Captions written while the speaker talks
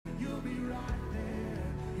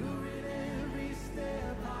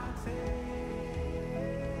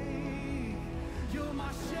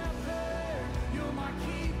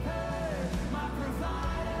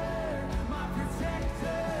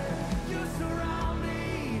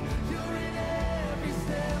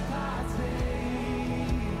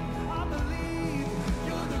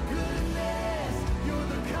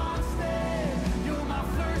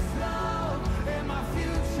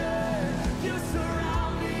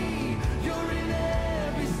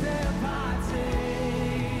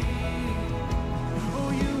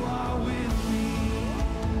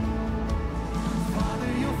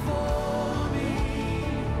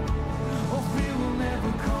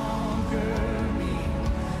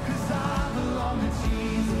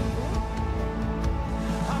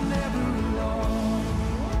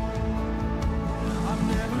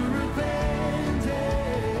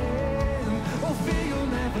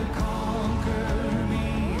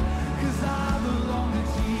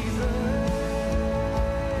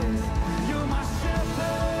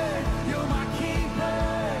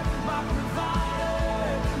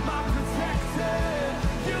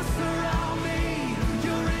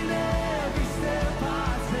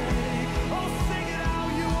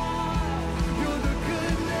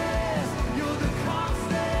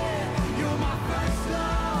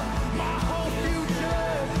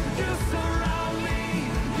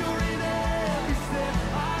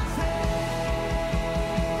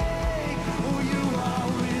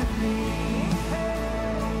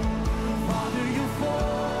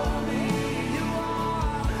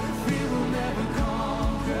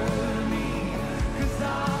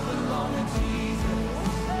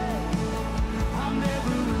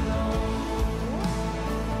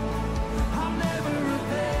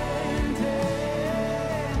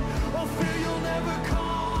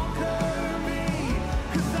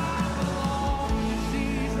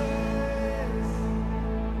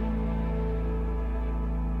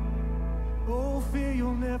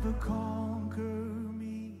never conquer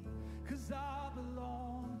me, 'cause I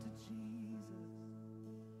belong to Jesus.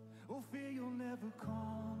 Oh, fear you'll never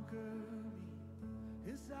conquer me,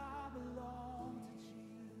 'cause I belong to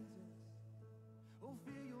Jesus. Oh,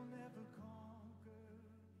 fear you'll never conquer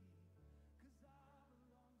me, 'cause I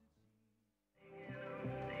belong to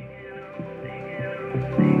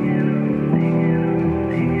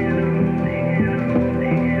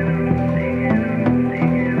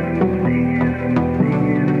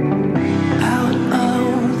Out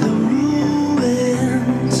of the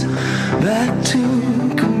ruins, back to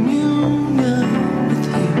communion with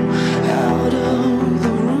you. Out of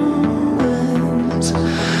the ruins,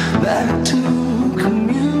 back to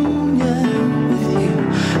communion with you.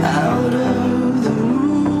 Out of the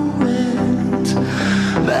ruins,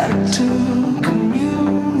 back to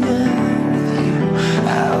communion with you.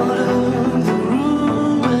 Out of the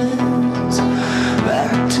ruins,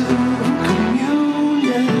 back to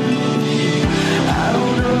communion with you.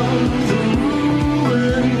 Out of the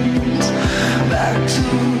ruins, back to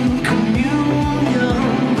communion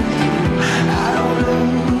with you. Out of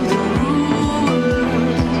the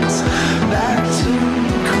ruins, back to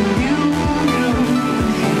communion with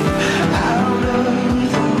you. Out of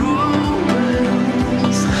the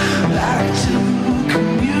ruins, back to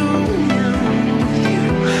communion with you.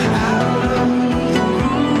 Out of the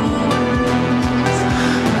ruins,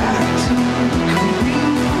 back to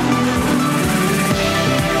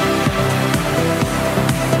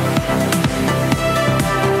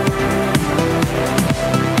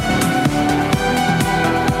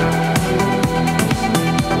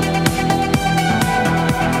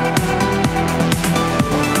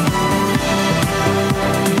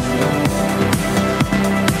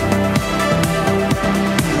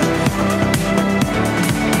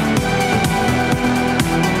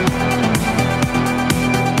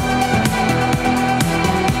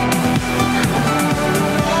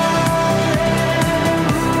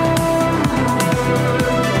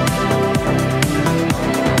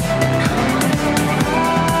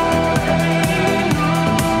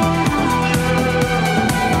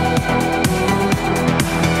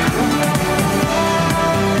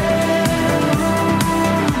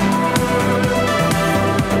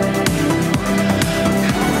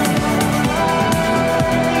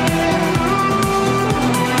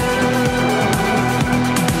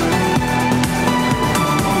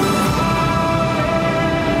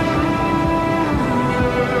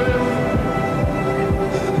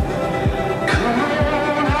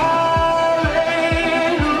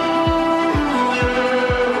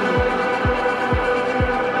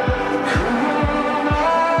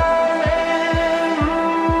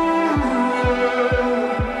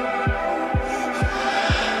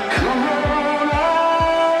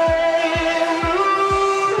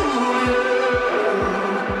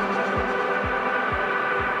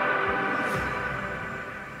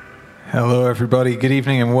Hello, everybody. Good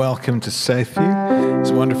evening and welcome to Southview.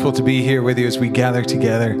 It's wonderful to be here with you as we gather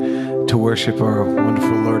together to worship our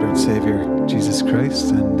wonderful Lord and Savior, Jesus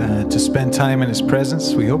Christ, and to spend time in His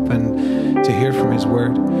presence, we hope, and to hear from His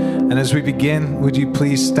Word. And as we begin, would you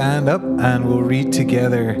please stand up and we'll read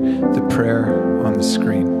together the prayer on the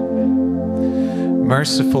screen.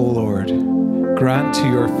 Merciful Lord, grant to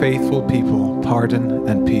your faithful people pardon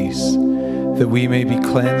and peace, that we may be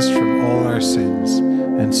cleansed from all our sins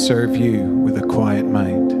and serve you with a quiet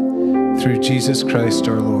mind. Through Jesus Christ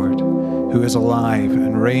our Lord, who is alive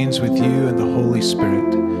and reigns with you and the Holy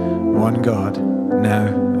Spirit, one God, now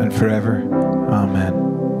and forever. Amen.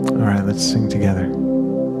 All right, let's sing together.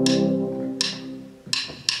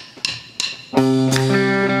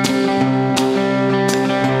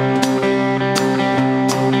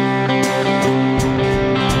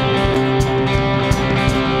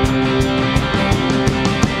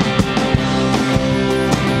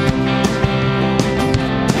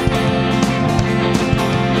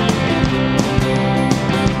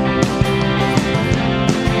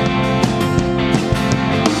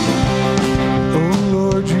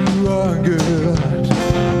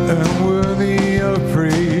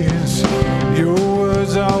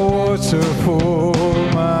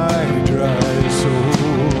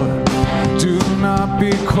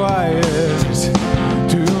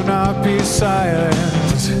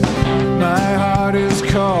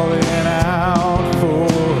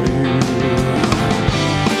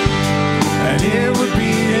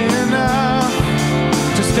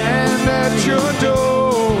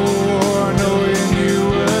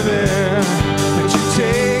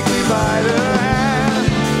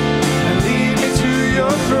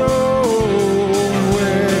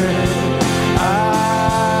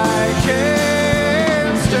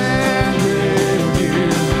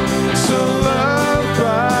 you.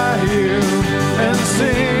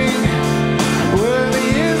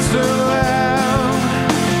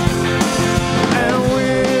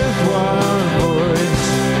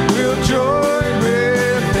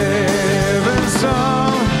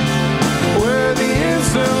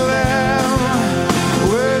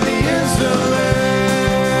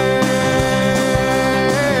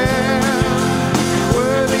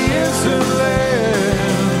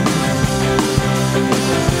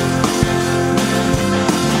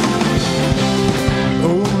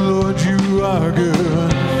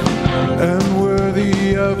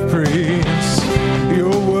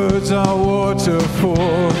 water for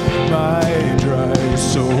my dry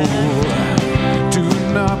soul. Do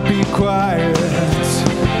not be quiet,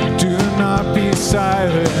 do not be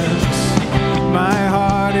silent. My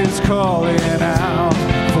heart is calling out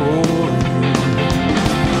for you.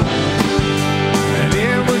 And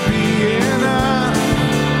it would be enough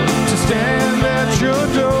to stand at your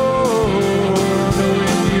door,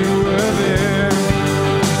 knowing you were there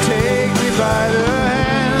to take me by the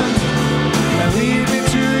hand and lead me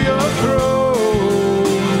to your throne,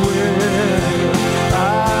 where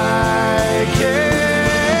I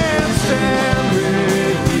can stand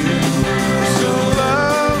with you, so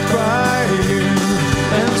loved by you,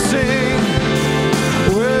 and sing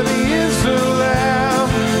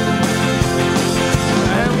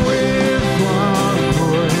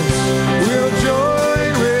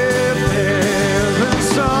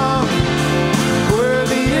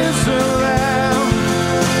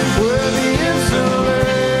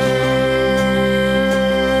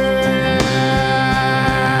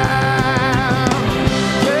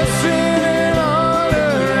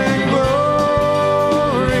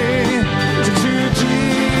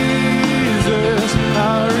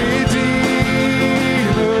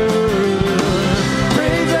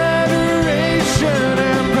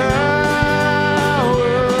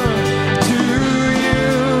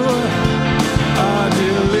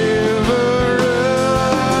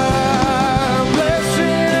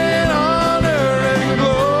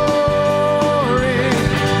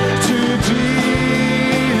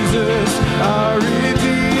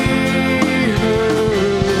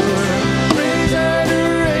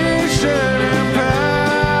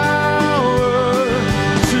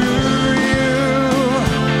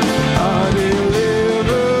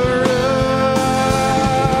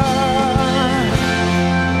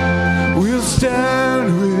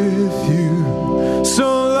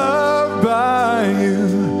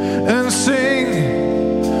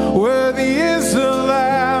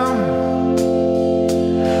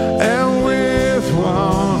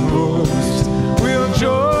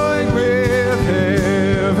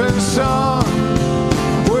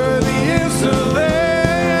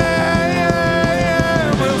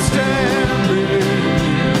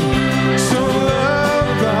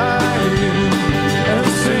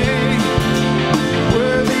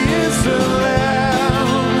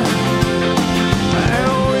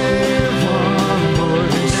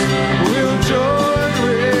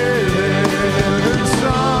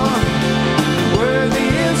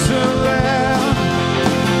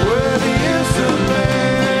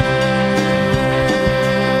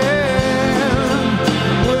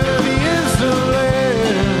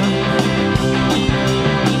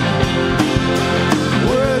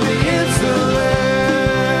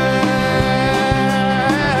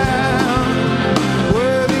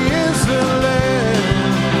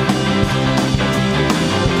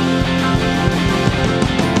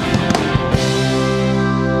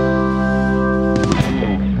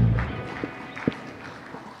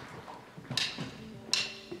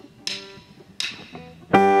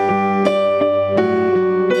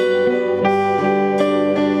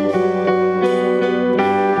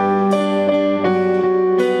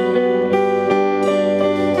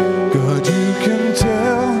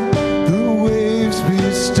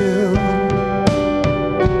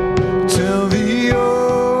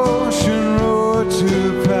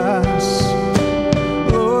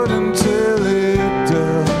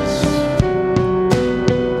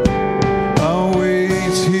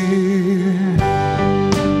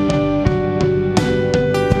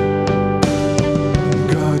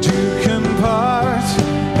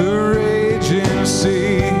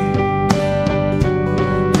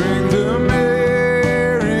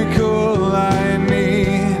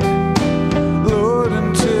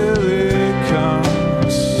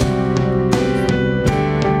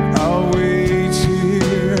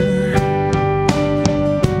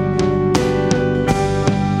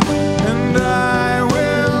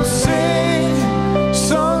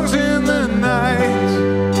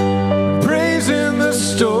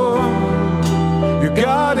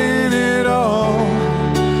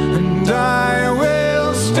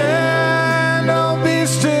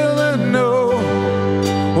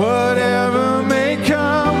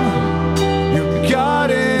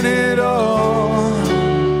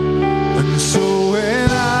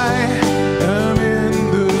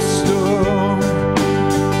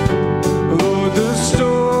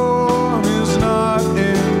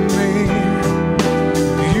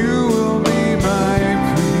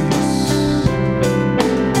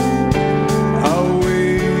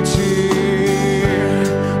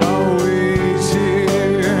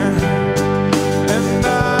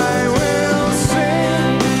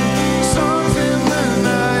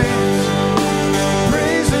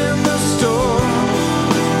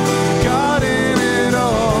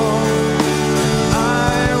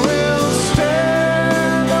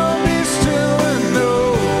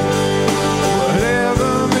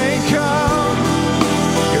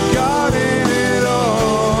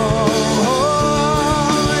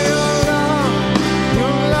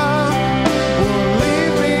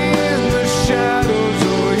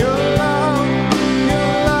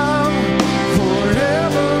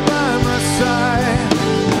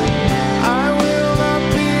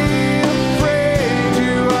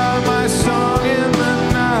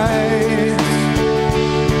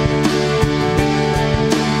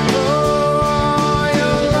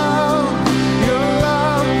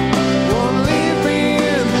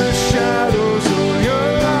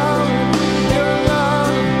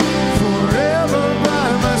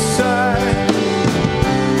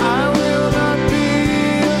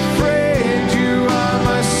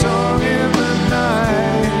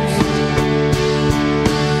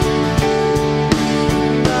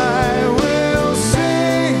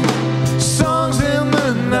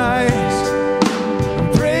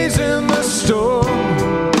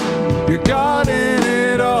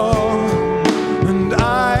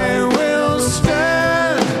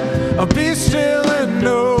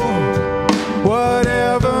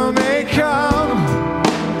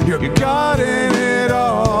You're God in it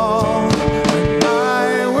all. And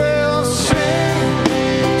I will sing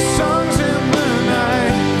songs in the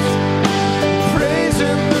night, praise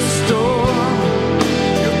in the storm.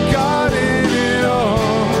 You're God in it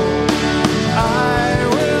all. I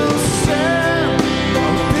will stand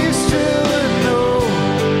or be still and know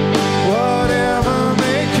whatever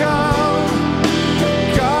may come.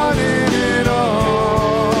 God in it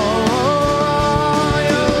all.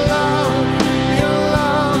 Your love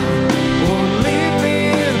won't leave me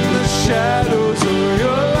in the shadows. Oh,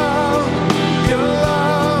 your love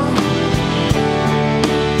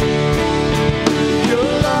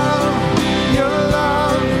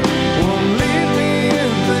won't leave me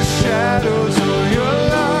in the shadows. Oh, your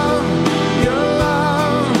love,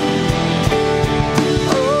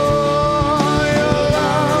 oh,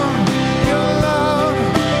 your love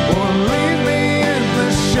won't leave me in the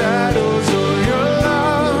shadows. Oh, your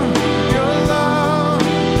love,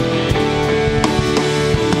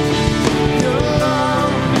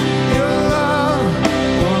 your love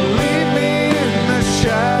won't leave me in the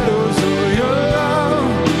shadows. Oh, your love,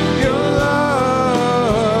 your love.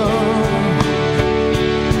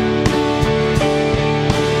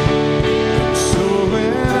 So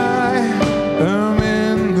when I am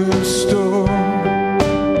in the storm,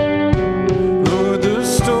 Lord, the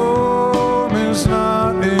storm is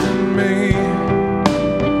not in me.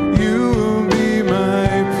 You will be my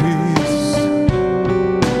peace.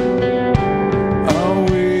 I'll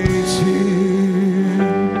wait here.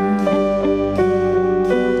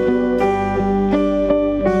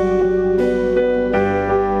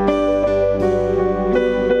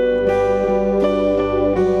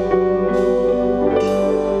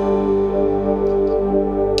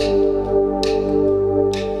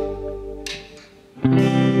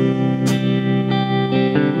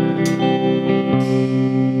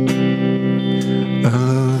 I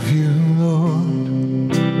love you,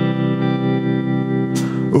 Lord.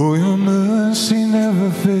 Oh, your mercy never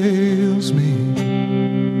fails me.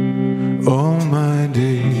 All my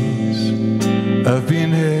days I've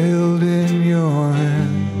been held in your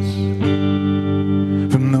hands.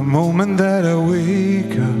 From the moment that I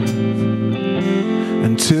wake up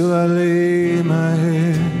until I lay my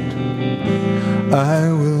head,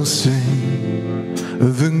 I will sing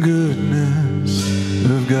of the goodness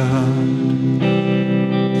of God.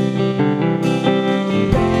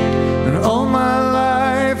 And all my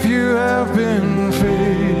life you have been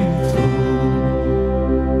faithful.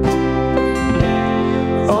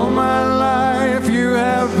 All my life you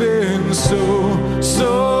have been so,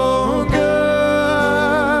 so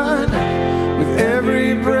good. With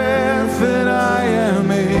every breath that I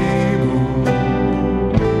am able,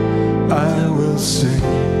 I will sing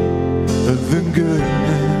of the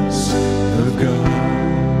goodness of God.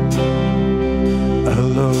 I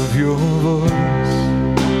love your voice.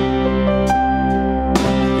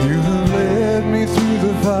 You have led me through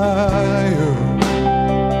the fire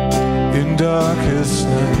in darkest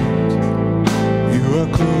night. You are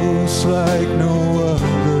close like no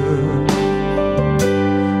other.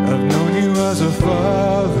 I've known you as a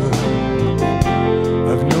father.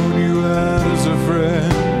 I've known you as a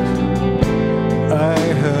friend. I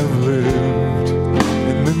have lived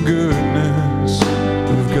in the goodness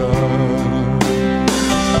of God.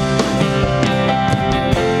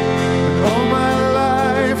 All my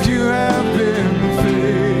life you have been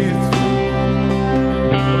faithful.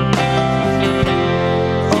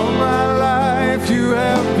 All my life you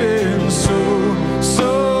have been so,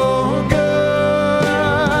 so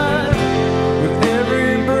good. With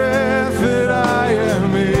every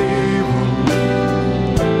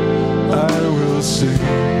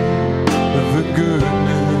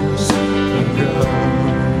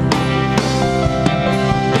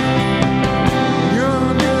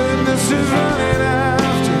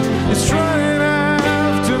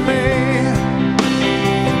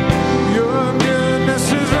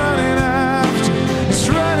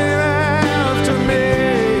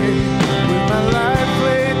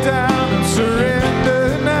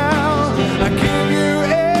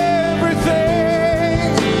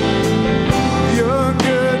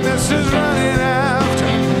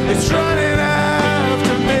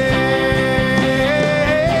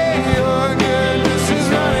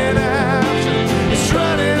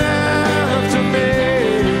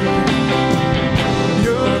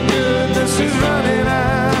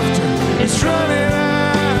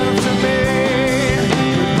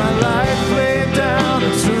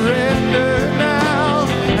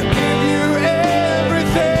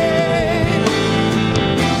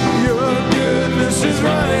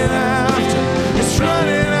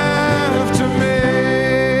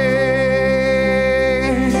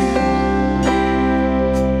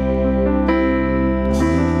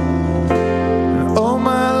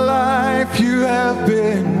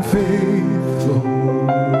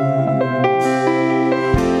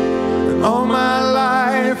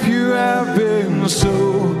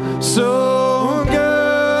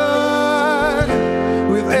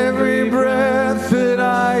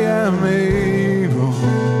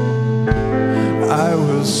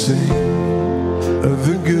sing of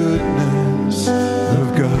the goodness of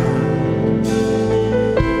God.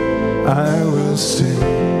 I will sing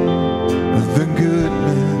of the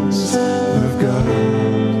goodness of God.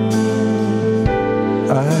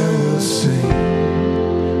 I will sing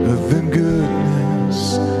of the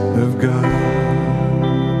goodness of God.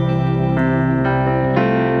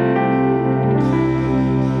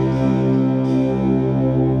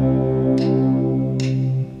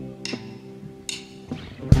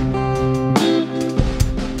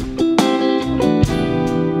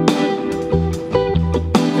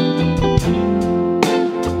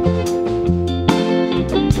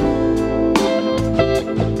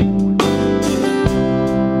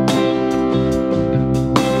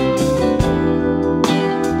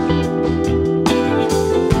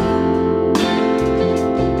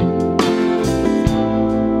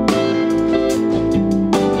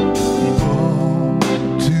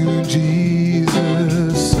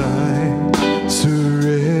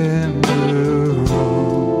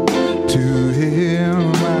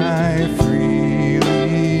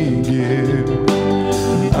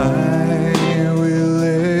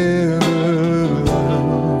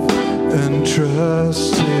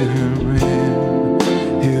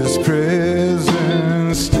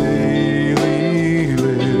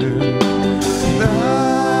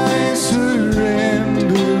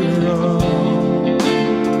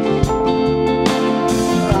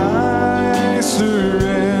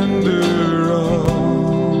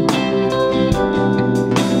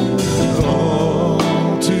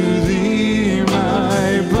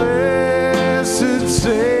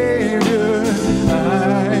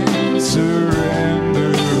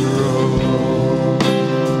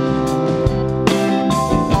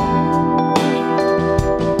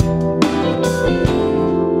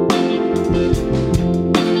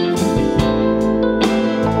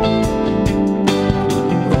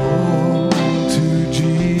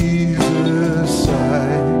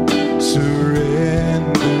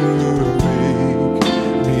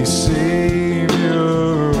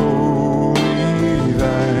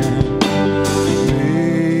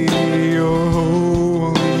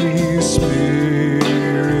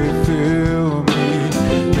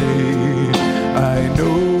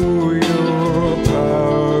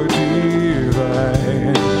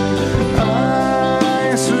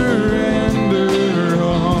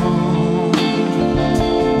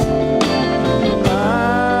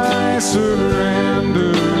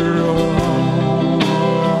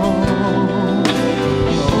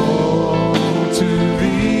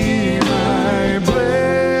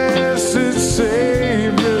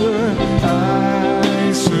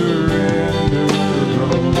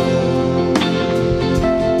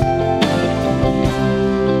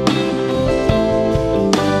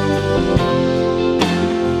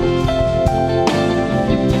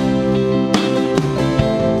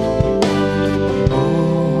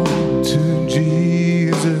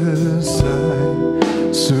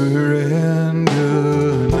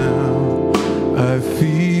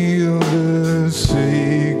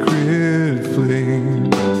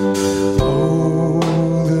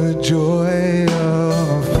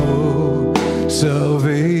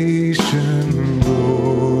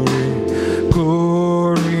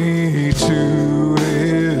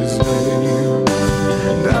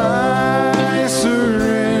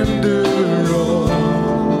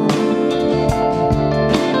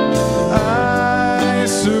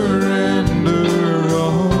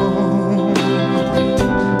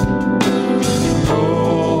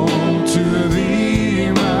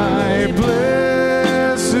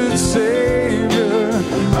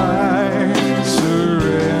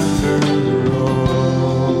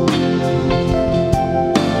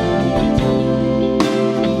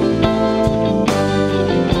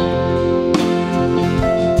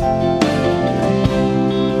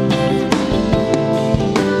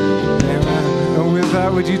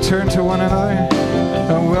 Would you turn to one another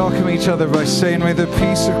and welcome each other by saying, may the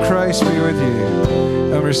peace of Christ be with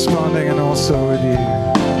you, and responding, and also with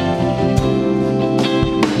you.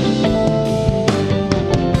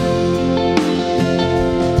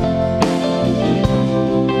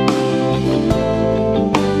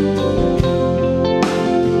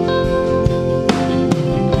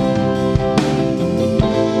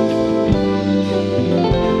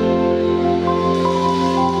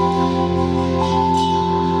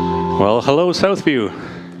 Well, hello, Southview.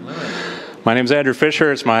 My name is Andrew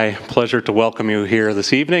Fisher. It's my pleasure to welcome you here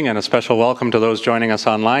this evening, and a special welcome to those joining us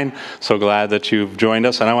online. So glad that you've joined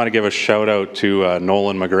us. And I want to give a shout out to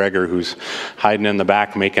Nolan McGregor, who's hiding in the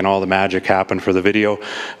back making all the magic happen for the video.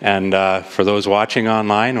 And for those watching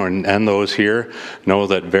online and those here, know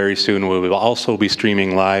that very soon we will also be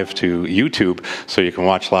streaming live to YouTube, so you can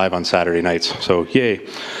watch live on Saturday nights. So yay.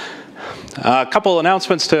 A couple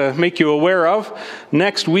announcements to make you aware of.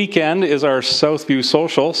 Next weekend is our Southview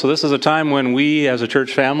Social. So this is a time when we, as a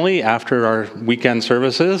church family, after our weekend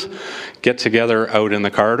services, get together out in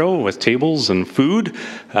the corridor with tables and food.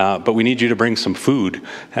 But we need you to bring some food.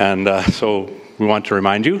 And so we want to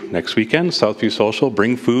remind you, next weekend, Southview Social,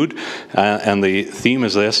 bring food. And the theme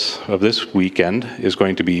of this weekend is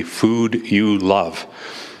going to be Food You Love.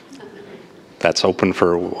 That's open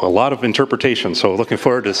for a lot of interpretation, so looking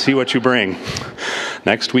forward to see what you bring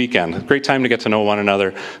next weekend. Great time to get to know one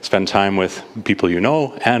another, spend time with people you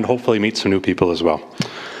know, and hopefully meet some new people as well.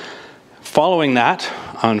 Following that,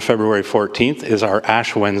 on February 14th, is our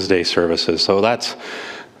Ash Wednesday services. So that's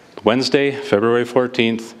Wednesday, February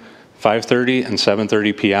 14th, 5:30 and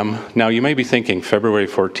 7:30 p.m. Now, you may be thinking, February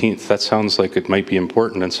 14th, that sounds like it might be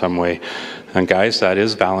important in some way. And guys, that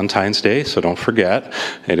is Valentine's Day, so don't forget.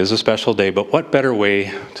 It is a special day, but what better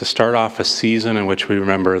way to start off a season in which we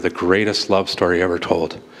remember the greatest love story ever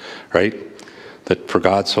told, right? That for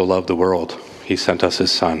God so loved the world, he sent us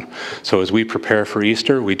his son. So as we prepare for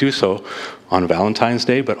Easter, we do so on Valentine's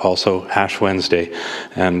Day, but also Ash Wednesday,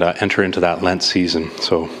 and enter into that Lent season.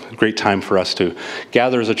 So a great time for us to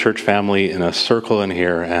gather as a church family in a circle in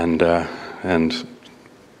here and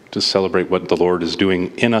to celebrate what the Lord is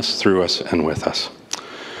doing in us, through us, and with us.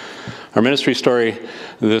 Our ministry story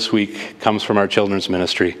this week comes from our children's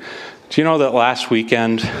ministry. Do you know that last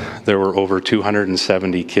weekend there were over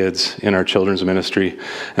 270 kids in our children's ministry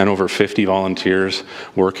and over 50 volunteers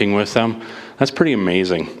working with them? That's pretty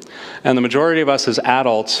amazing. And the majority of us as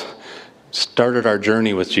adults started our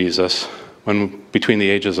journey with Jesus between the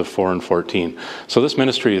ages of 4 and 14. So this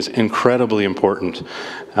ministry is incredibly important.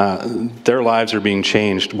 Their lives are being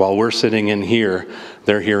changed. While we're sitting in here,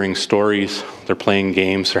 they're hearing stories, they're playing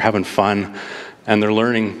games, they're having fun, and they're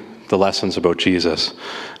learning the lessons about Jesus.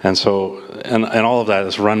 And so, and all of that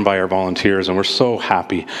is run by our volunteers, and we're so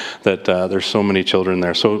happy that there's so many children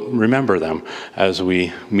there. So remember them as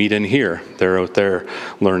we meet in here. They're out there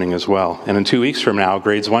learning as well. And in 2 weeks from now,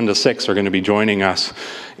 grades 1 to 6 are going to be joining us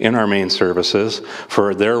in our main services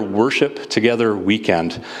for their worship together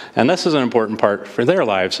weekend. And this is an important part for their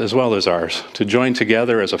lives as well as ours, to join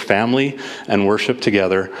together as a family and worship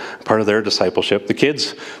together, part of their discipleship. The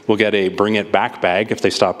kids will get a bring it back bag if they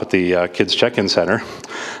stop at the kids check-in center.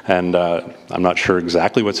 And I'm not sure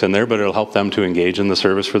exactly what's in there, but it'll help them to engage in the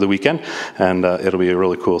service for the weekend. And it'll be a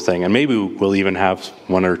really cool thing. And maybe we'll even have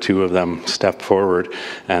 1 or 2 of them step forward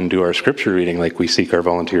and do our scripture reading like we seek our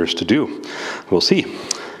volunteers to do. We'll see.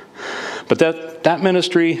 But that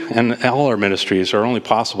ministry and all our ministries are only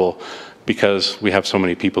possible because we have so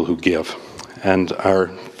many people who give. And our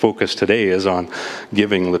focus today is on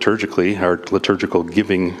giving liturgically, our liturgical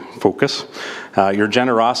giving focus. Your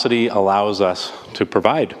generosity allows us to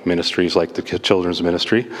provide ministries like the children's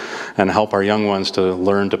ministry and help our young ones to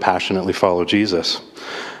learn to passionately follow Jesus.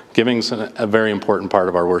 Giving is a very important part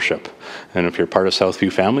of our worship. And if you're part of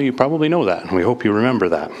Southview family, you probably know that, and we hope you remember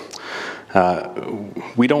that.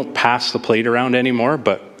 We don't pass the plate around anymore,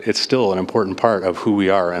 but it's still an important part of who we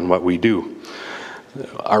are and what we do.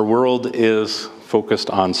 Our world is focused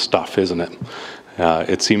on stuff, isn't it?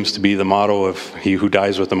 It seems to be the motto of he who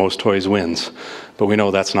dies with the most toys wins. But we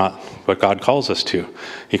know that's not what God calls us to.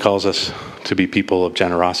 He calls us to be people of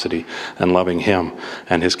generosity and loving him.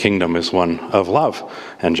 And his kingdom is one of love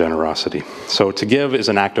and generosity. So to give is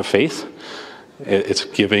an act of faith. It's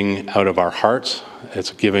giving out of our hearts.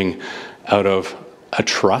 It's giving out of a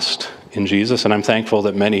trust in Jesus. And I'm thankful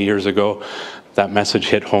that many years ago that message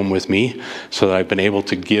hit home with me, so that I've been able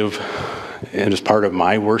to give as part of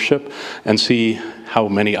my worship and see how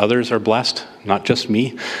many others are blessed, not just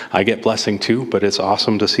me. I get blessing too, but it's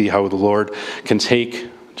awesome to see how the Lord can take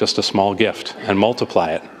just a small gift and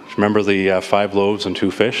multiply it. Remember the 5 loaves and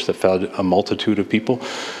 2 fish that fed a multitude of people?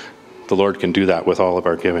 The Lord can do that with all of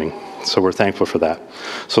our giving. So we're thankful for that.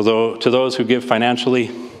 So to those who give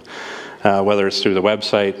financially, whether it's through the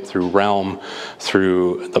website, through Realm,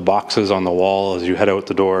 through the boxes on the wall as you head out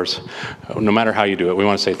the doors, no matter how you do it, we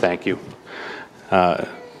want to say thank you.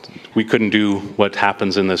 We couldn't do what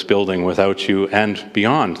happens in this building without you, and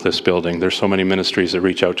beyond this building. There's so many ministries that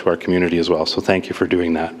reach out to our community as well, so thank you for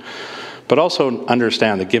doing that. But also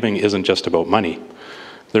understand that giving isn't just about money.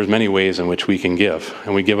 there's many ways in which we can give,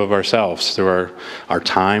 and we give of ourselves through our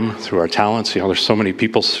time, through our talents. There's so many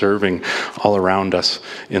people serving all around us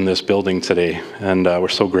in this building today, and we're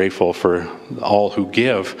so grateful for all who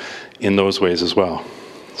give in those ways as well.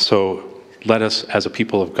 So let us, as a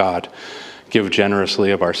people of God, give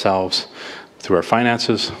generously of ourselves through our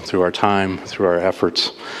finances, through our time, through our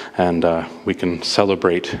efforts, and we can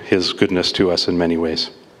celebrate his goodness to us in many ways.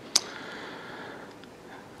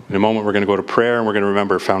 In a moment, we're going to go to prayer, and we're going to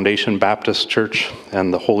remember Foundation Baptist Church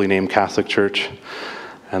and the Holy Name Catholic Church.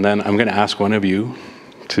 And then I'm going to ask one of you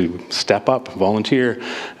to step up, volunteer,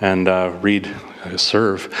 and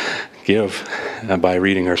give by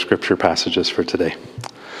reading our scripture passages for today.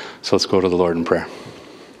 So let's go to the Lord in prayer.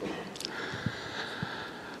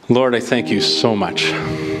 Lord, I thank you so much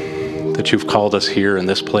that you've called us here in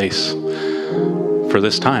this place for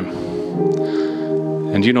this time.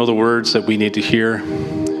 And you know the words that we need to hear.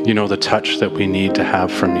 You know the touch that we need to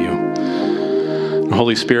have from you. And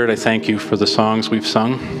Holy Spirit, I thank you for the songs we've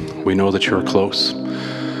sung. We know that you're close.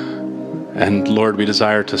 And Lord, we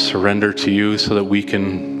desire to surrender to you so that we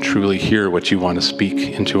can truly hear what you want to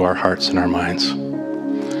speak into our hearts and our minds.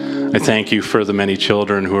 I thank you for the many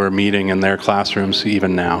children who are meeting in their classrooms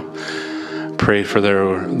even now. Pray for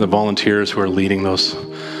the volunteers who are leading those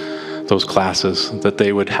classes, that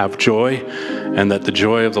they would have joy, and that the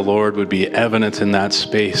joy of the Lord would be evident in that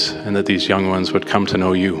space, and that these young ones would come to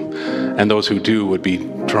know you, and those who do would be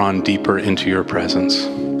drawn deeper into your presence.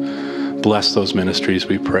 Bless those ministries,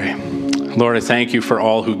 we pray. Lord, I thank you for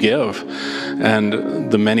all who give, and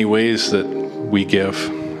the many ways that we give.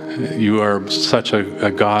 You are such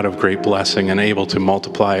a God of great blessing and able to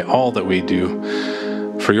multiply all that we do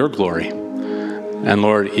for your glory. And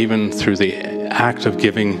Lord, even through the act of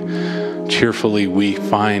giving cheerfully, we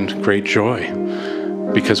find great joy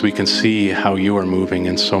because we can see how you are moving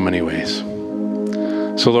in so many ways.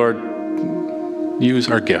 So Lord, use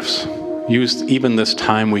our gifts. Use even this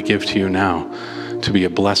time we give to you now to be a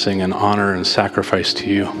blessing and honor and sacrifice to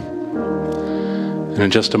you. And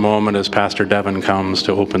in just a moment, as Pastor Devin comes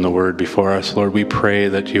to open the word before us, Lord, we pray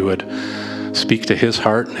that you would speak to his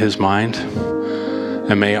heart and his mind,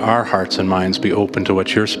 and may our hearts and minds be open to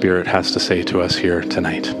what your Spirit has to say to us here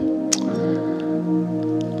tonight.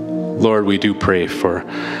 Lord, we do pray for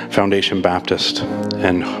Foundation Baptist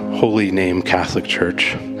and Holy Name Catholic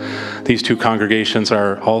Church. These two congregations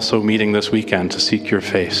are also meeting this weekend to seek your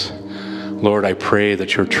face. Lord, I pray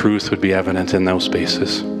that your truth would be evident in those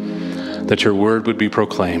spaces, that your word would be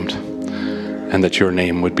proclaimed, and that your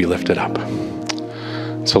name would be lifted up.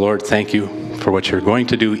 So Lord, thank you for what you're going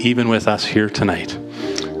to do even with us here tonight.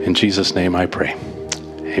 In Jesus' name I pray.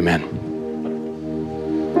 Amen.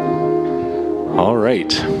 All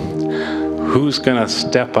right. Who's going to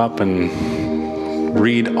step up and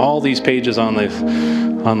read all these pages on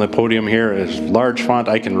the podium here? It's large font.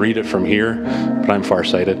 I can read it from here, but I'm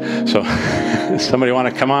farsighted. So somebody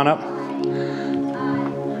want to come on up?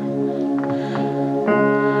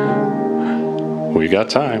 We got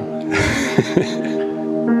time.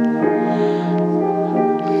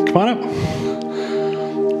 Come on up.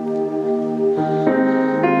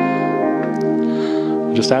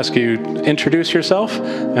 Just ask you, introduce yourself,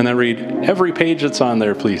 and then read every page that's on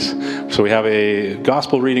there, please. So we have a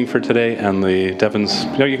gospel reading for today, and the Devon's,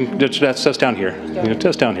 you can just down here.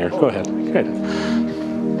 Just down here. Go ahead. Good.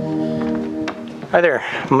 Hi there.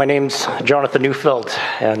 My name's Jonathan Neufeld,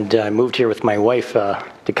 and I moved here with my wife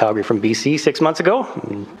to Calgary from BC 6 months ago.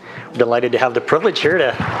 I'm delighted to have the privilege here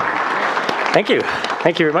to... Thank you.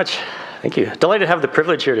 Thank you very much. Thank you. Delighted to have the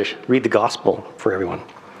privilege here to read the gospel for everyone.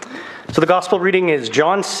 So the gospel reading is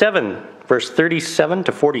John 7, verse 37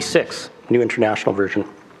 to 46, New International Version.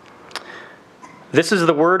 This is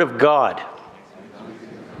the word of God.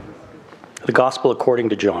 The gospel according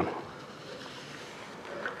to John.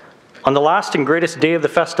 On the last and greatest day of the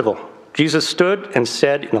festival, Jesus stood and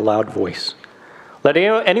said in a loud voice, "Let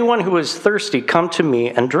anyone who is thirsty come to me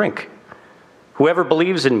and drink. Whoever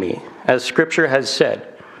believes in me, as Scripture has said,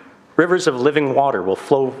 rivers of living water will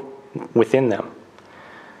flow within them."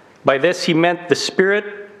 By this he meant the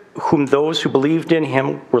Spirit whom those who believed in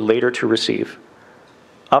him were later to receive.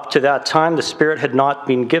 Up to that time the Spirit had not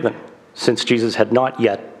been given, since Jesus had not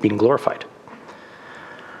yet been glorified.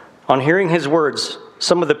 On hearing his words,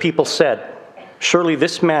 some of the people said, "Surely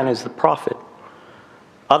this man is the prophet."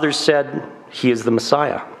 Others said, "He is the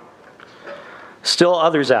Messiah." Still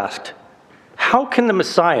others asked, "How can the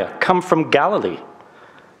Messiah come from Galilee?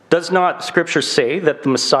 Does not Scripture say that the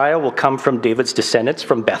Messiah will come from David's descendants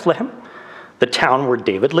from Bethlehem, the town where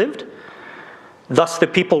David lived?" Thus the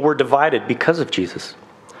people were divided because of Jesus.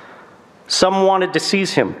 Some wanted to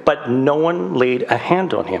seize him, but no one laid a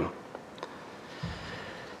hand on him.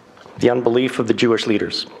 The unbelief of the Jewish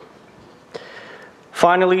leaders.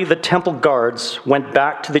 Finally, the temple guards went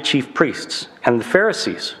back to the chief priests and the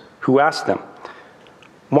Pharisees, who asked them,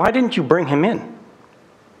 "Why didn't you bring him in?"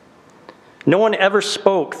 "No one ever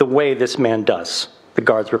spoke the way this man does," the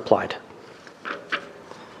guards replied.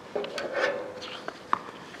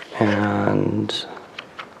 And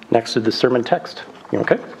next to the sermon text. You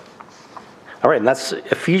okay? All right, and that's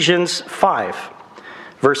Ephesians 5,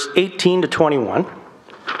 verse 18 to 21.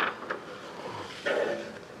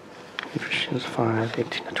 Ephesians 5,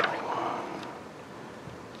 18 to 21.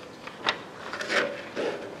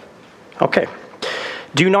 Okay.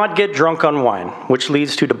 "Do not get drunk on wine, which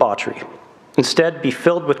leads to debauchery. Instead, be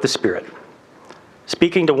filled with the Spirit,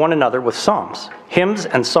 speaking to one another with psalms, hymns,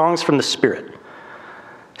 and songs from the Spirit.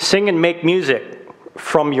 Sing and make music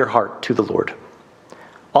from your heart to the Lord.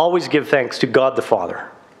 Always give thanks to God the Father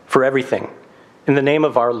for everything, in the name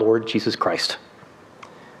of our Lord Jesus Christ."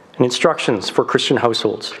 And instructions for Christian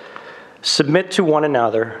households. Submit to one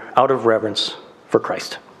another out of reverence for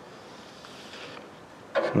Christ.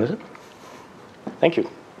 That is it. Thank you.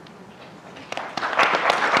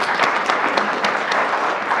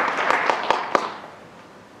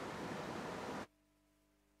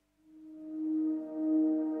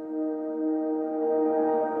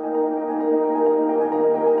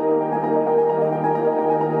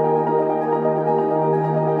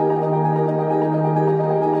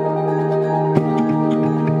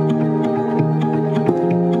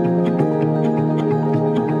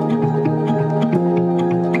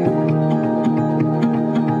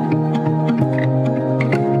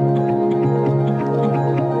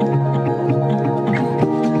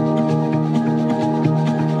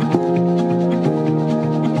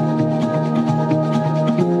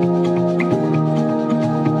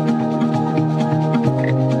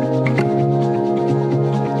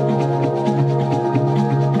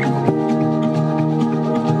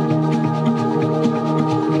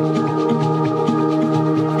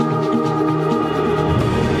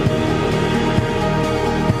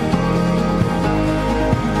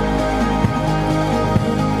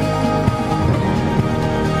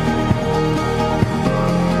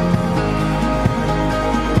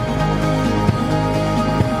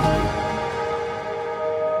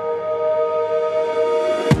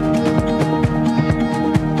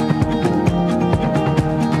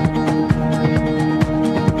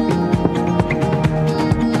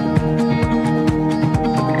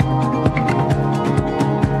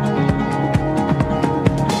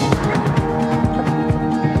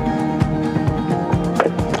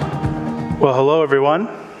 Well, hello everyone.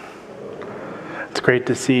 It's great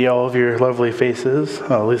to see all of your lovely faces,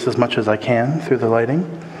 at least as much as I can through the lighting.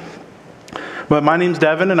 But my name's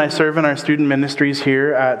Devin, and I serve in our student ministries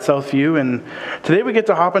here at Southview, and today we get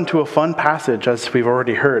to hop into a fun passage, as we've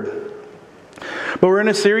already heard. But we're in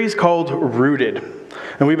a series called Rooted,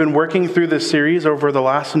 and we've been working through this series over the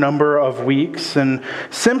last number of weeks, and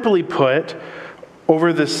simply put,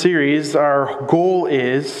 over this series, our goal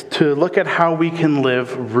is to look at how we can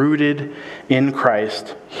live rooted in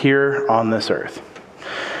Christ here on this earth.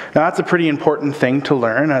 Now, that's a pretty important thing to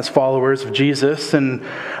learn as followers of Jesus, and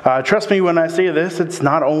trust me when I say this, it's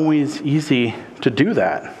not always easy to do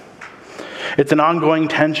that. It's an ongoing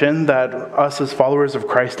tension that us as followers of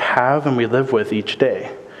Christ have and we live with each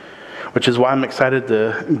day, which is why I'm excited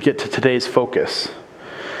to get to today's focus.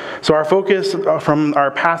 So our focus from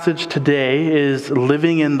our passage today is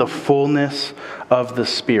living in the fullness of the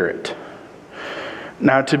Spirit.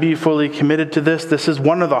 Now, to be fully committed to this is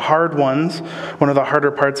one of the hard ones, one of the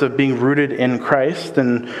harder parts of being rooted in Christ.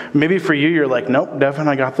 And maybe for you, you're like, nope, Devin,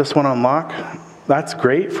 I got this one on lock. That's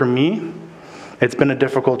great. For me, it's been a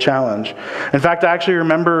difficult challenge. In fact, I actually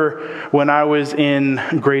remember when I was in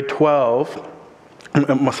grade 12,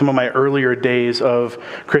 some of my earlier days of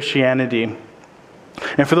Christianity.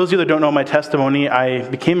 And for those of you that don't know my testimony, I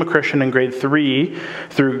became a Christian in grade 3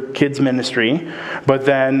 through kids ministry, but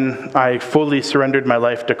then I fully surrendered my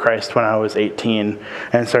life to Christ when I was 18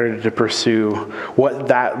 and started to pursue what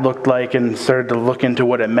that looked like and started to look into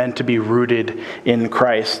what it meant to be rooted in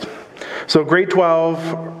Christ. So grade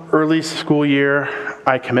 12, early school year,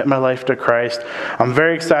 I commit my life to Christ. I'm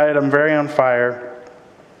very excited, I'm very on fire,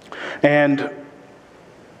 and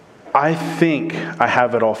I think I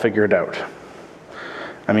have it all figured out.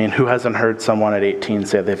 I mean, who hasn't heard someone at 18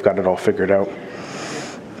 say they've got it all figured out?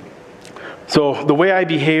 So the way I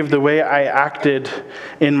behaved, the way I acted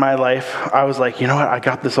in my life, I was like, you know what, I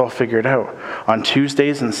got this all figured out. On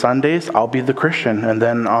Tuesdays and Sundays, I'll be the Christian. And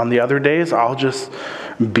then on the other days, I'll just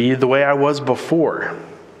be the way I was before.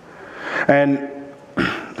 And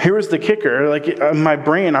here was the kicker. Like, in my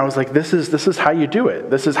brain, I was like, this is how you do it.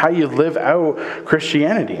 This is how you live out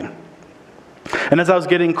Christianity. And as I was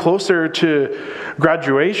getting closer to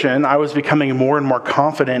graduation, I was becoming more and more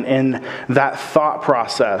confident in that thought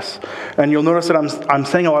process. And you'll notice that I'm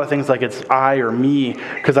saying a lot of things like it's I or me,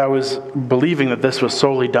 because I was believing that this was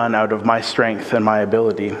solely done out of my strength and my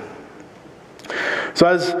ability. So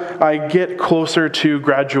as I get closer to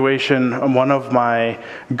graduation, one of my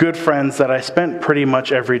good friends that I spent pretty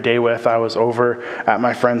much every day with, I was over at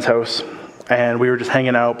my friend's house, and we were just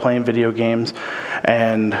hanging out, playing video games,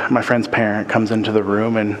 and my friend's parent comes into the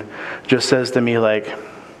room and just says to me, like,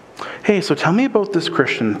 hey, so tell me about this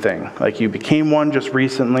Christian thing. Like, you became one just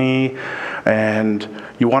recently, and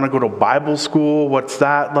you want to go to Bible school. What's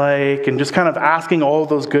that like? And just kind of asking all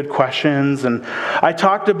those good questions. And I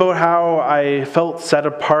talked about how I felt set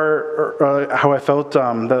apart, or how I felt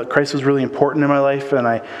that Christ was really important in my life, and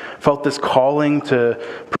I felt this calling to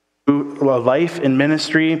pursue a life in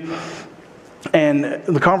ministry. And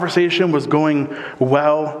the conversation was going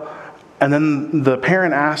well. And then the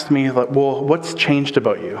parent asked me, like, well, what's changed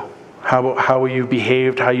about you? How you've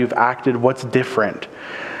behaved, how you've acted, what's different?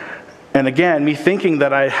 And again, me thinking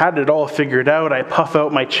that I had it all figured out, I puff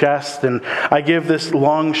out my chest and I give this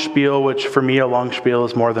long spiel, which for me a long spiel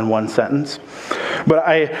is more than one sentence. But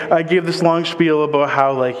I give this long spiel about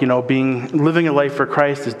how, like, living a life for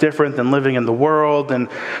Christ is different than living in the world, and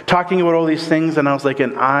talking about all these things, and I was like,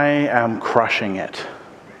 and I am crushing it.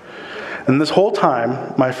 And this whole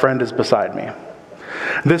time, my friend is beside me.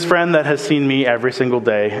 This friend that has seen me every single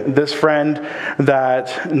day. This friend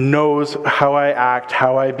that knows how I act,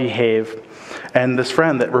 how I behave. And this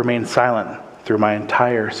friend that remained silent through my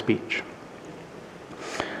entire speech.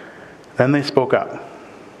 Then they spoke up.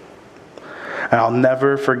 And I'll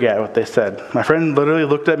never forget what they said. My friend literally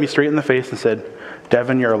looked at me straight in the face and said,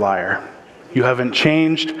 Devin, you're a liar. You haven't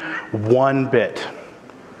changed one bit.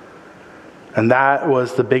 And that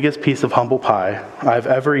was the biggest piece of humble pie I've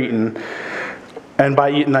ever eaten. And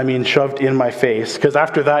by eaten, I mean shoved in my face. Because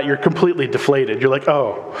after that, you're completely deflated. You're like,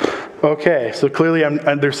 oh, okay. So clearly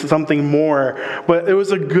there's something more. But it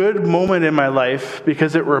was a good moment in my life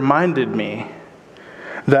because it reminded me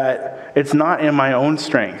that it's not in my own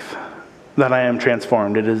strength that I am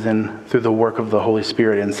transformed. It is through the work of the Holy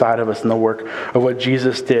Spirit inside of us and the work of what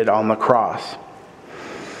Jesus did on the cross.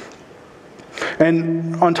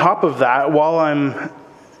 And on top of that, while I'm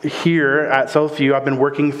here at Southview, I've been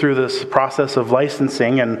working through this process of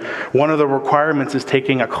licensing, and one of the requirements is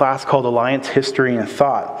taking a class called Alliance History and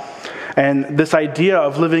Thought. And this idea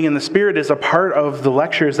of living in the Spirit is a part of the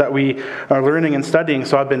lectures that we are learning and studying.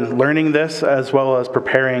 So I've been learning this as well as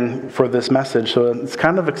preparing for this message. So it's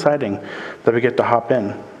kind of exciting that we get to hop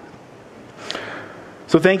in.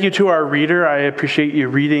 So thank you to our reader. I appreciate you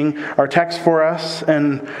reading our text for us.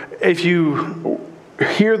 And if you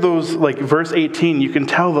hear those, like verse 18, you can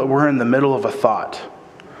tell that we're in the middle of a thought.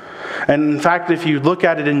 And in fact, if you look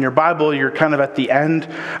at it in your Bible, you're kind of at the end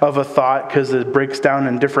of a thought because it breaks down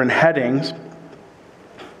in different headings.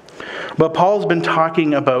 But Paul's been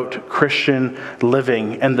talking about Christian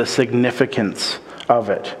living and the significance of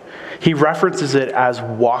it. He references it as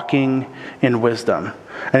walking in wisdom.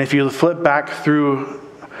 And if you flip back through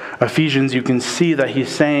Ephesians, you can see that he's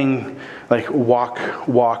saying, like, walk,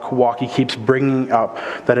 walk, walk. He keeps bringing up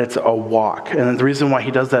that it's a walk. And the reason why he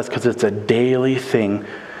does that is because it's a daily thing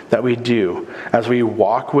that we do. As we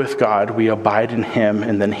walk with God, we abide in him,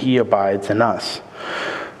 and then he abides in us.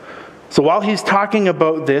 So while he's talking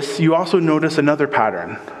about this, you also notice another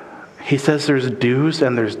pattern. He says there's do's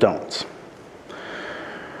and there's don'ts.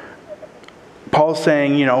 Paul's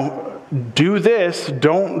saying, do this,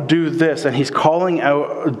 don't do this. And he's calling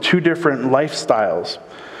out two different lifestyles.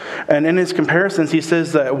 And in his comparisons, he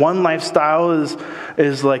says that one lifestyle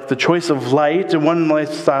is like the choice of light, and one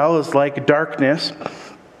lifestyle is like darkness.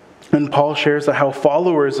 And Paul shares that how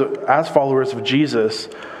as followers of Jesus,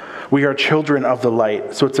 we are children of the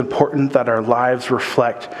light. So it's important that our lives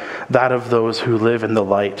reflect that of those who live in the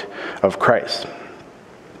light of Christ.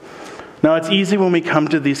 Now, it's easy when we come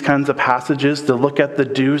to these kinds of passages to look at the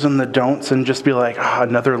do's and the don'ts and just be like,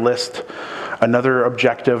 another list, another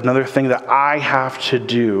objective, another thing that I have to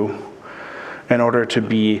do in order to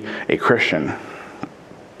be a Christian.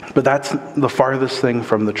 But that's the farthest thing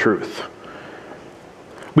from the truth.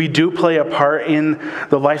 We do play a part in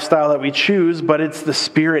the lifestyle that we choose, but it's the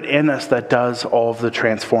Spirit in us that does all of the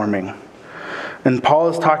transforming. And Paul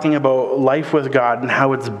is talking about life with God and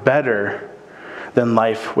how it's better than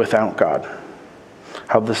life without God.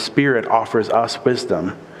 How the Spirit offers us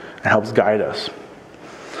wisdom and helps guide us.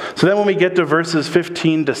 So then when we get to verses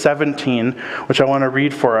 15 to 17, which I want to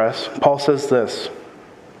read for us, Paul says this: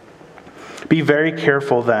 "Be very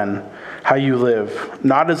careful then how you live,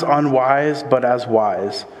 not as unwise, but as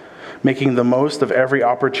wise, making the most of every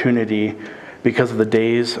opportunity, because the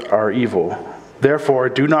days are evil. Therefore,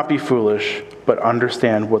 do not be foolish, but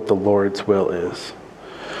understand what the Lord's will is."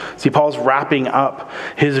 See, Paul's wrapping up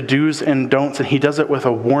his do's and don'ts, and he does it with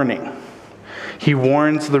a warning. He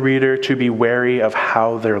warns the reader to be wary of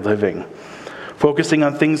how they're living. Focusing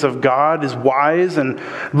on things of God is wise, and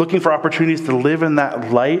looking for opportunities to live in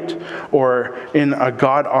that light or in a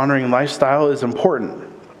God-honoring lifestyle is important.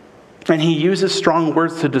 And he uses strong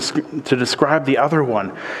words to describe the other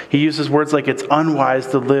one. He uses words like it's unwise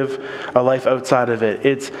to live a life outside of it.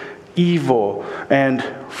 It's evil and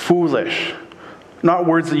foolish. Not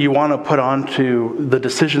words that you want to put onto the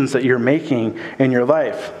decisions that you're making in your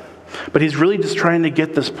life. But he's really just trying to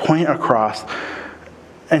get this point across.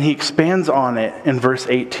 And he expands on it in verse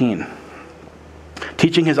 18.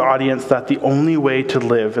 Teaching his audience that the only way to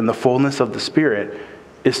live in the fullness of the Spirit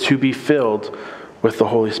is to be filled with the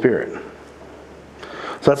Holy Spirit.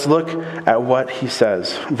 So let's look at what he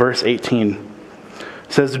says. Verse 18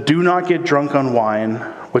 says, "Do not get drunk on wine,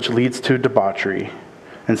 which leads to debauchery.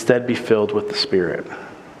 Instead, be filled with the Spirit."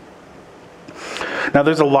 Now,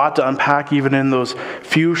 there's a lot to unpack even in those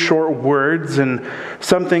few short words, and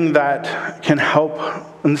something that can help,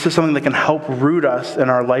 and this is something that can help root us in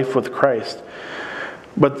our life with Christ.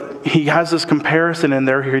 But he has this comparison in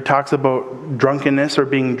there. He talks about drunkenness or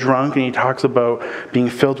being drunk, and he talks about being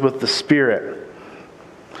filled with the Spirit.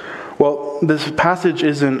 Well, this passage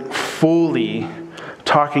isn't fully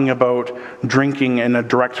talking about drinking in a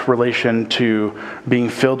direct relation to being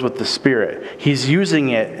filled with the Spirit. He's using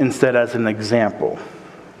it instead as an example.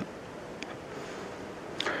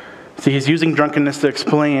 See, he's using drunkenness to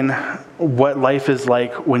explain what life is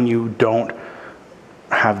like when you don't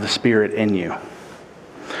have the Spirit in you.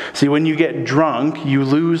 See, when you get drunk, you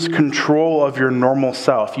lose control of your normal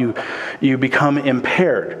self. You become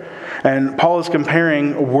impaired. And Paul is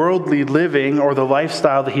comparing worldly living, or the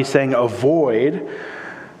lifestyle that he's saying avoid,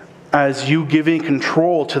 as you giving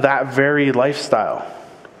control to that very lifestyle.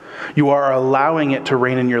 You are allowing it to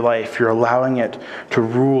reign in your life. You're allowing it to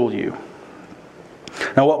rule you.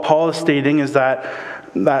 Now, what Paul is stating is that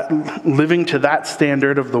living to that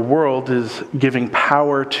standard of the world is giving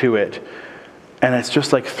power to it. And it's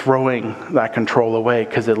just like throwing that control away,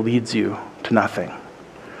 because it leads you to nothing.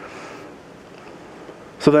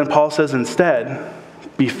 So then Paul says instead,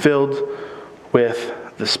 be filled with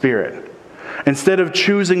the Spirit. Instead of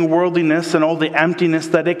choosing worldliness and all the emptiness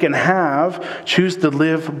that it can have, choose to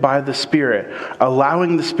live by the Spirit,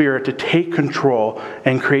 allowing the Spirit to take control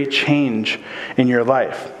and create change in your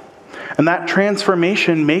life. And that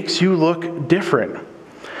transformation makes you look different.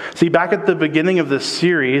 See, back at the beginning of this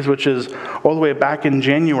series, which is all the way back in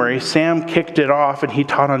January, Sam kicked it off and he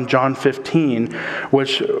taught on John 15,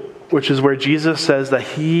 which is where Jesus says that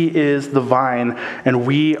he is the vine and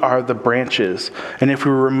we are the branches. And if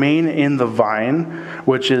we remain in the vine,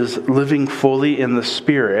 which is living fully in the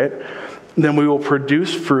Spirit, then we will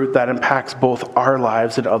produce fruit that impacts both our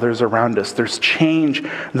lives and others around us. There's change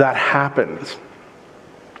that happens.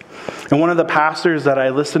 And one of the pastors that I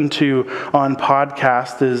listen to on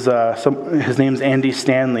podcast is, his name's Andy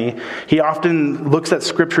Stanley. He often looks at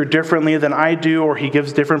Scripture differently than I do, or he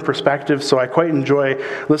gives different perspectives, so I quite enjoy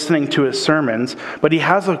listening to his sermons. But he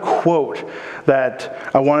has a quote that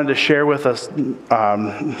I wanted to share with us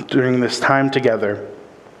during this time together.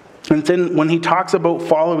 And then when he talks about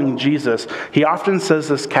following Jesus, he often says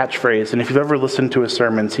this catchphrase, and if you've ever listened to his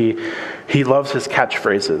sermons, he loves his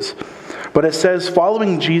catchphrases. But it says,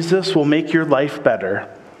 following Jesus will make your life better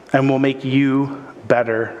and will make you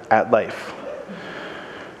better at life.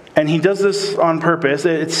 And he does this on purpose.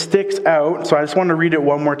 It sticks out, so I just want to read it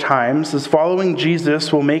one more time. It says, following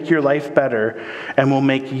Jesus will make your life better and will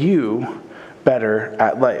make you better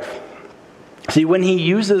at life. See, when he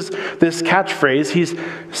uses this catchphrase, he's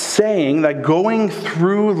saying that going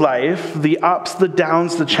through life, the ups, the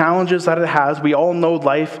downs, the challenges that it has, we all know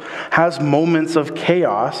life has moments of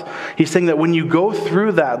chaos. He's saying that when you go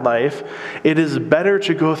through that life, it is better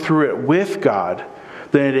to go through it with God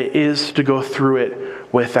than it is to go through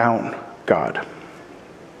it without God.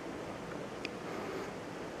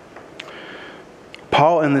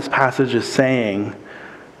 Paul in this passage is saying,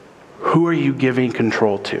 who are you giving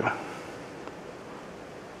control to?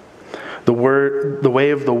 The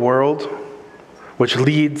way of the world, which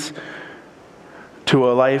leads to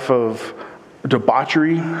a life of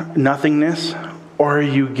debauchery, nothingness, or are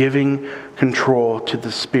you giving control to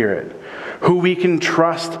the Spirit? who we can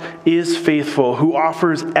trust is faithful, who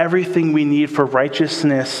offers everything we need for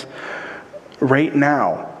righteousness right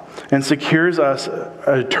now and secures us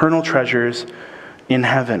eternal treasures in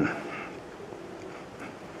heaven.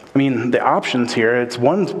 I mean, the options here, it's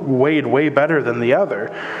one weighed way better than the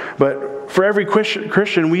other. But for every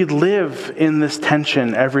Christian, we live in this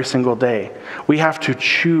tension every single day. We have to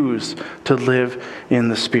choose to live in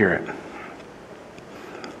the Spirit.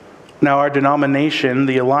 Now, our denomination,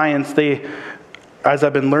 the Alliance, they, as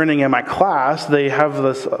I've been learning in my class, they have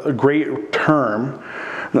this great term,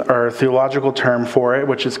 or theological term for it,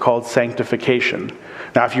 which is called sanctification.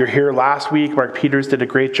 Now, if you're here last week, Mark Peters did a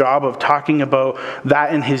great job of talking about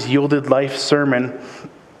that in his Yielded Life sermon.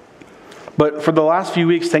 But for the last few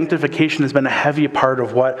weeks, sanctification has been a heavy part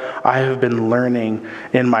of what I have been learning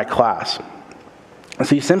in my class. And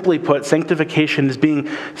so, simply put, sanctification is being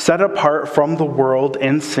set apart from the world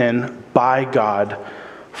and sin by God,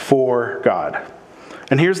 for God.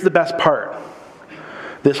 And here's the best part.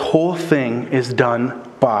 This whole thing is done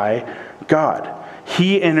by God.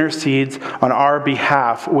 He intercedes on our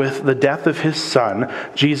behalf with the death of his Son,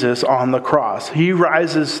 Jesus, on the cross. He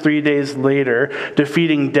rises 3 days later,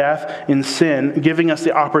 defeating death and sin, giving us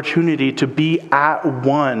the opportunity to be at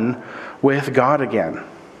one with God again.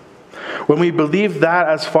 When we believe that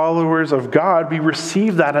as followers of God, we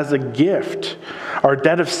receive that as a gift. Our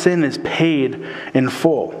debt of sin is paid in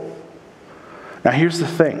full. Now here's the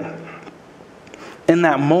thing. In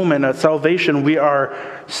that moment of salvation, we are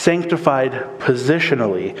sanctified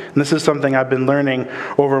positionally. And this is something I've been learning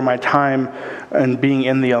over my time and being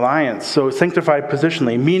in the Alliance. So sanctified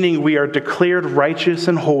positionally, meaning we are declared righteous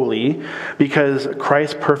and holy because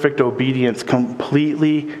Christ's perfect obedience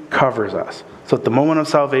completely covers us. So at the moment of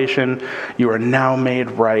salvation, you are now made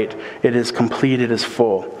right. It is complete, it is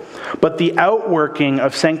full. But the outworking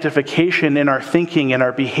of sanctification in our thinking, in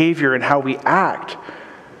our behavior, and how we act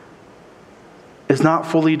is not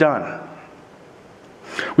fully done.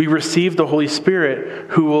 We receive the Holy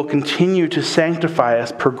Spirit who will continue to sanctify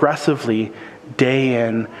us progressively day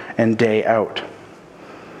in and day out.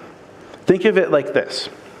 Think of it like this.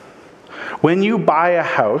 When you buy a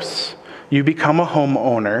house, you become a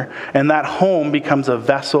homeowner, and that home becomes a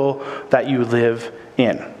vessel that you live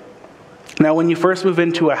in. Now, when you first move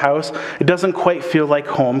into a house, it doesn't quite feel like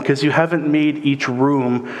home because you haven't made each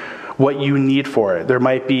room what you need for it. There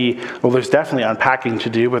might be, well, there's definitely unpacking to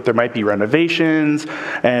do, but there might be renovations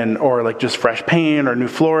or like just fresh paint or new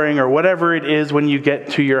flooring or whatever it is when you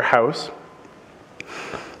get to your house.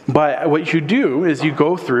 But what you do is you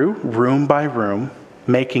go through room by room,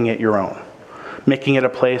 making it your own, making it a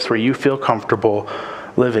place where you feel comfortable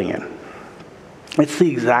living in. It's the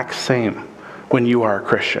exact same when you are a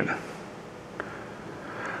Christian.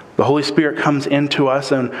 The Holy Spirit comes into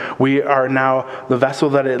us, and we are now the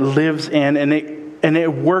vessel that it lives in, and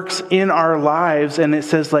it works in our lives, and it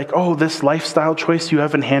says like, oh, this lifestyle choice you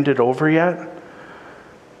haven't handed over yet?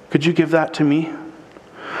 Could you give that to me?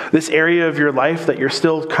 This area of your life that you're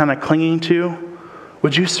still kind of clinging to,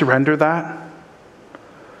 would you surrender that?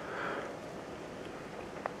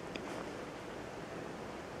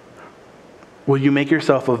 Will you make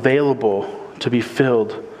yourself available to be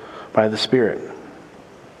filled by the Spirit?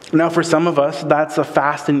 Now, for some of us, that's a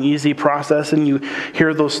fast and easy process, and you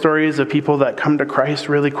hear those stories of people that come to Christ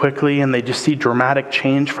really quickly, and they just see dramatic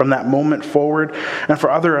change from that moment forward. And for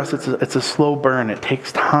others, it's a slow burn. It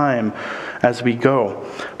takes time as we go.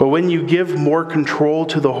 But when you give more control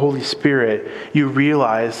to the Holy Spirit, you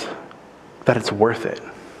realize that it's worth it,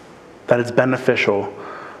 that it's beneficial,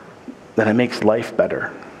 that it makes life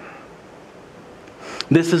better.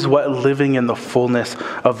 This is what living in the fullness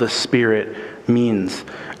of the Spirit means.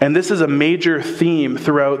 And this is a major theme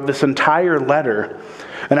throughout this entire letter.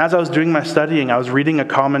 And as I was doing my studying, I was reading a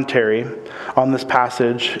commentary on this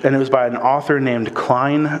passage, and it was by an author named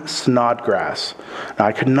Klein Snodgrass. Now,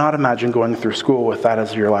 I could not imagine going through school with that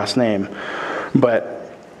as your last name,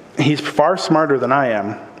 but he's far smarter than I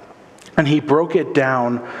am. And he broke it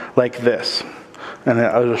down like this. And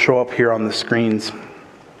it'll show up here on the screens.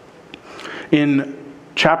 In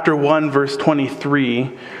chapter 1, verse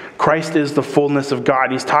 23, Christ is the fullness of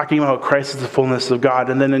God. He's talking about how Christ is the fullness of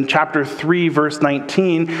God. And then in chapter 3, verse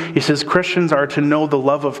 19, he says Christians are to know the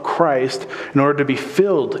love of Christ in order to be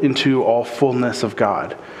filled into all fullness of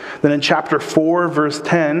God. Then in chapter 4, verse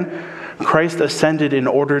 10, Christ ascended in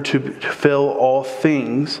order to fill all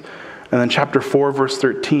things. And then chapter 4, verse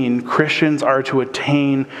 13, Christians are to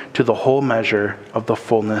attain to the whole measure of the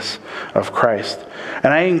fullness of Christ.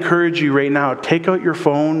 And I encourage you right now, take out your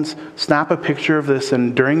phones, snap a picture of this,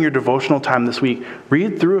 and during your devotional time this week,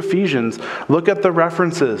 read through Ephesians, look at the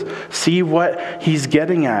references, see what he's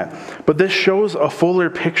getting at. But this shows a fuller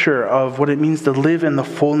picture of what it means to live in the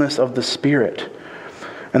fullness of the Spirit.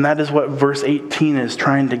 And that is what verse 18 is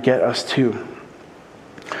trying to get us to.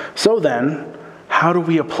 So then, how do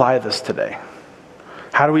we apply this today?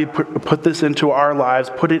 How do we put this into our lives,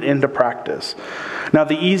 put it into practice? Now,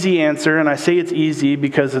 the easy answer, and I say it's easy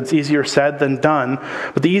because it's easier said than done,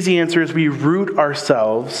 but the easy answer is we root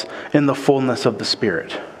ourselves in the fullness of the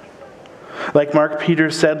Spirit. Like Mark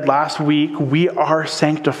Peters said last week, we are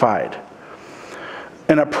sanctified.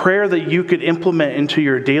 And a prayer that you could implement into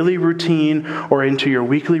your daily routine or into your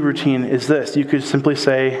weekly routine is this. You could simply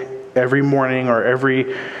say every morning or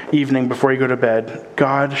every evening before you go to bed,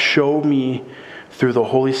 God, show me through the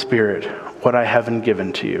Holy Spirit what I haven't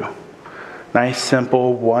given to you. Nice,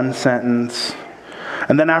 simple, one sentence.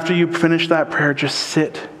 And then after you finish that prayer, just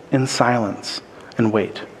sit in silence and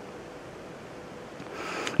wait.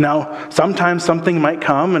 Now, sometimes something might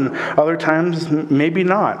come and other times maybe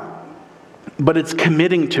not. But it's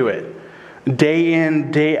committing to it. Day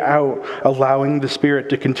in, day out, allowing the Spirit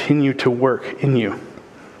to continue to work in you.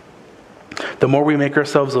 The more we make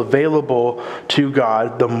ourselves available to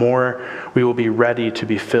God, the more we will be ready to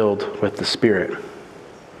be filled with the Spirit.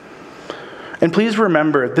 And please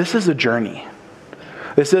remember, this is a journey.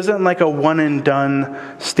 This isn't like a one and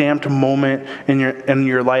done stamped moment in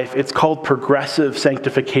your life. It's called progressive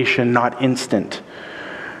sanctification, not instant.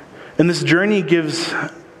 And this journey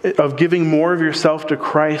of giving more of yourself to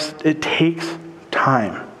Christ, it takes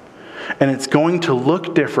time. And it's going to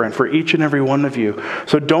look different for each and every one of you.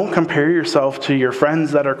 So don't compare yourself to your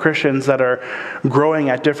friends that are Christians that are growing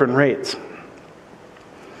at different rates.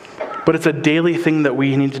 But it's a daily thing that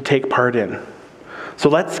we need to take part in. So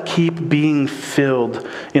let's keep being filled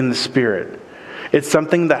in the Spirit. It's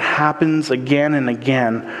something that happens again and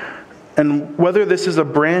again. And whether this is a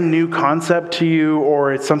brand new concept to you,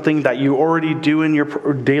 or it's something that you already do in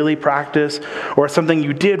your daily practice, or something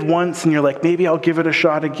you did once and you're like, maybe I'll give it a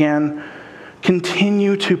shot again,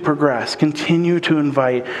 continue to progress, continue to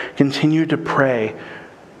invite, continue to pray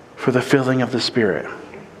for the filling of the Spirit.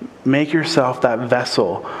 Make yourself that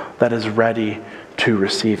vessel that is ready to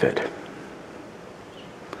receive it.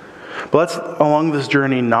 But let's, along this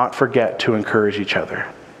journey, not forget to encourage each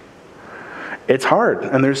other. It's hard,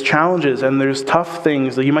 and there's challenges, and there's tough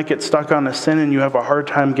things that you might get stuck on a sin and you have a hard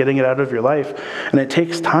time getting it out of your life, and it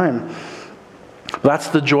takes time. That's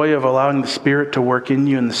the joy of allowing the Spirit to work in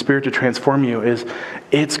you and the Spirit to transform you, is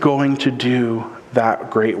it's going to do that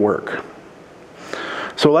great work.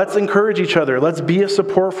 So let's encourage each other. Let's be a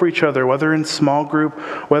support for each other, whether in small group,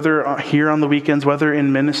 whether here on the weekends, whether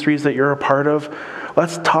in ministries that you're a part of.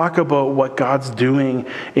 Let's talk about what God's doing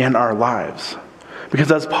in our lives. Because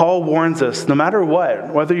as Paul warns us, no matter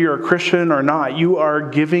what, whether you're a Christian or not, you are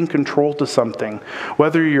giving control to something,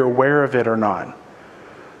 whether you're aware of it or not.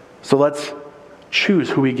 So let's choose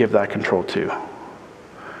who we give that control to.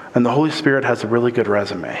 And the Holy Spirit has a really good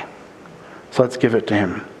resume. So let's give it to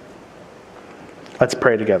him. Let's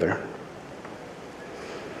pray together.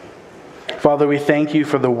 Father, we thank you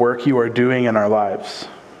for the work you are doing in our lives.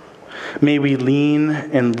 May we lean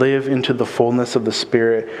and live into the fullness of the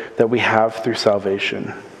Spirit that we have through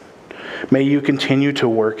salvation. May you continue to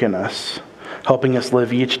work in us, helping us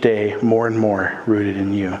live each day more and more rooted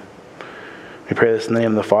in you. We pray this in the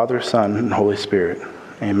name of the Father, Son, and Holy Spirit.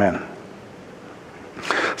 Amen.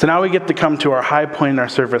 So now we get to come to our high point in our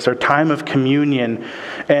service, our time of communion.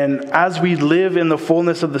 And as we live in the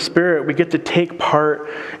fullness of the Spirit, we get to take part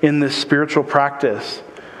in this spiritual practice.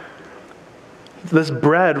 This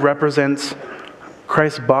bread represents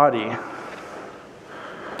Christ's body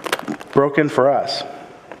broken for us.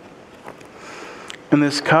 And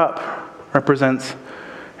this cup represents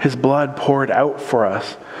his blood poured out for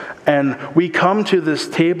us. And we come to this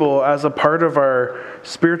table as a part of our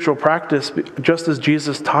spiritual practice, just as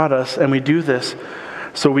Jesus taught us, and we do this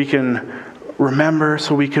so we can remember,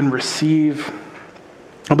 so we can receive.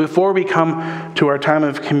 Before we come to our time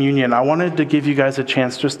of communion, I wanted to give you guys a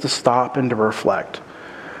chance just to stop and to reflect.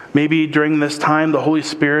 Maybe during this time, the Holy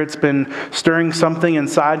Spirit's been stirring something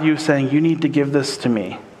inside you saying, you need to give this to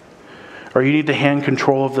me, or you need to hand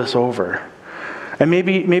control of this over. And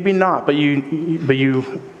maybe not, but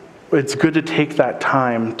it's good to take that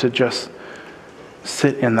time to just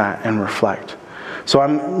sit in that and reflect. So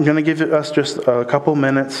I'm going to give us just a couple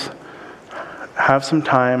minutes, have some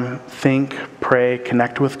time, think, pray,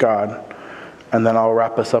 connect with God, and then I'll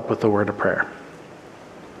wrap us up with a word of prayer.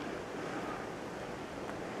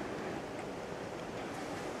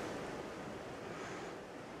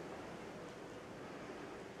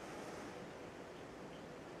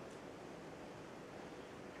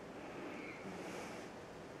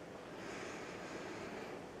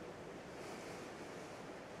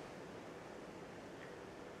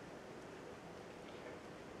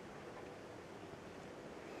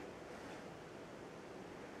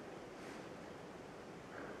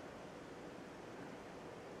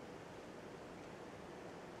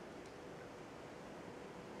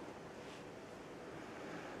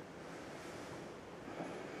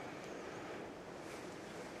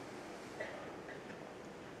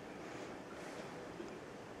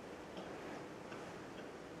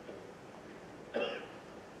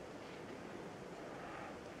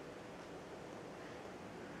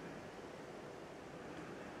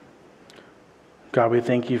 God, we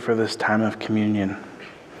thank you for this time of communion.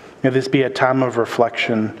 May this be a time of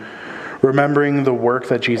reflection, remembering the work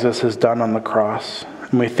that Jesus has done on the cross.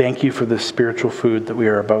 And we thank you for this spiritual food that we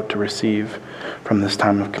are about to receive from this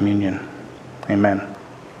time of communion. Amen.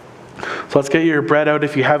 So let's get your bread out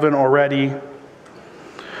if you haven't already.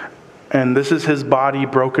 And this is his body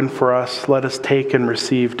broken for us. Let us take and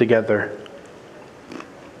receive together.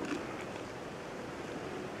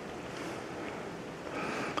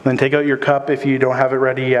 Then take out your cup if you don't have it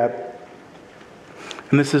ready yet.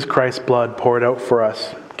 And this is Christ's blood poured out for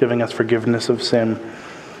us, giving us forgiveness of sin.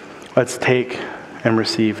 Let's take and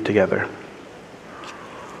receive together.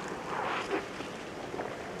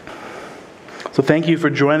 So thank you for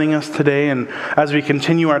joining us today. And as we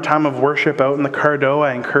continue our time of worship out in the Cardo,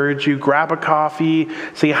 I encourage you, grab a coffee,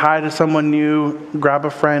 say hi to someone new, grab a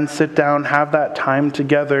friend, sit down, have that time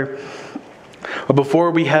together. But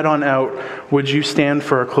before we head on out, would you stand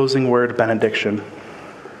for a closing word benediction?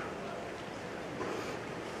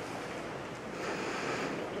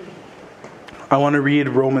 I want to read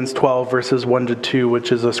Romans 12, verses 1 to 2,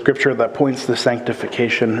 which is a scripture that points to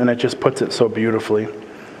sanctification, and it just puts it so beautifully.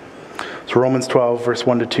 So Romans 12, verse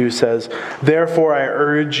 1 to 2 says, "Therefore I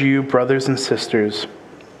urge you, brothers and sisters,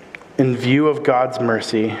 in view of God's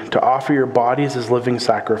mercy, to offer your bodies as living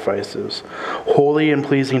sacrifices, holy and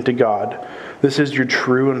pleasing to God. This is your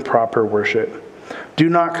true and proper worship. Do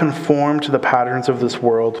not conform to the patterns of this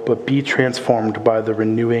world, but be transformed by the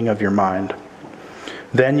renewing of your mind.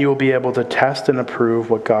 Then you will be able to test and approve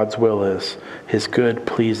what God's will is, his good,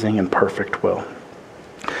 pleasing, and perfect will."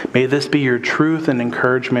 May this be your truth and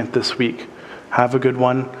encouragement this week. Have a good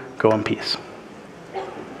one. Go in peace.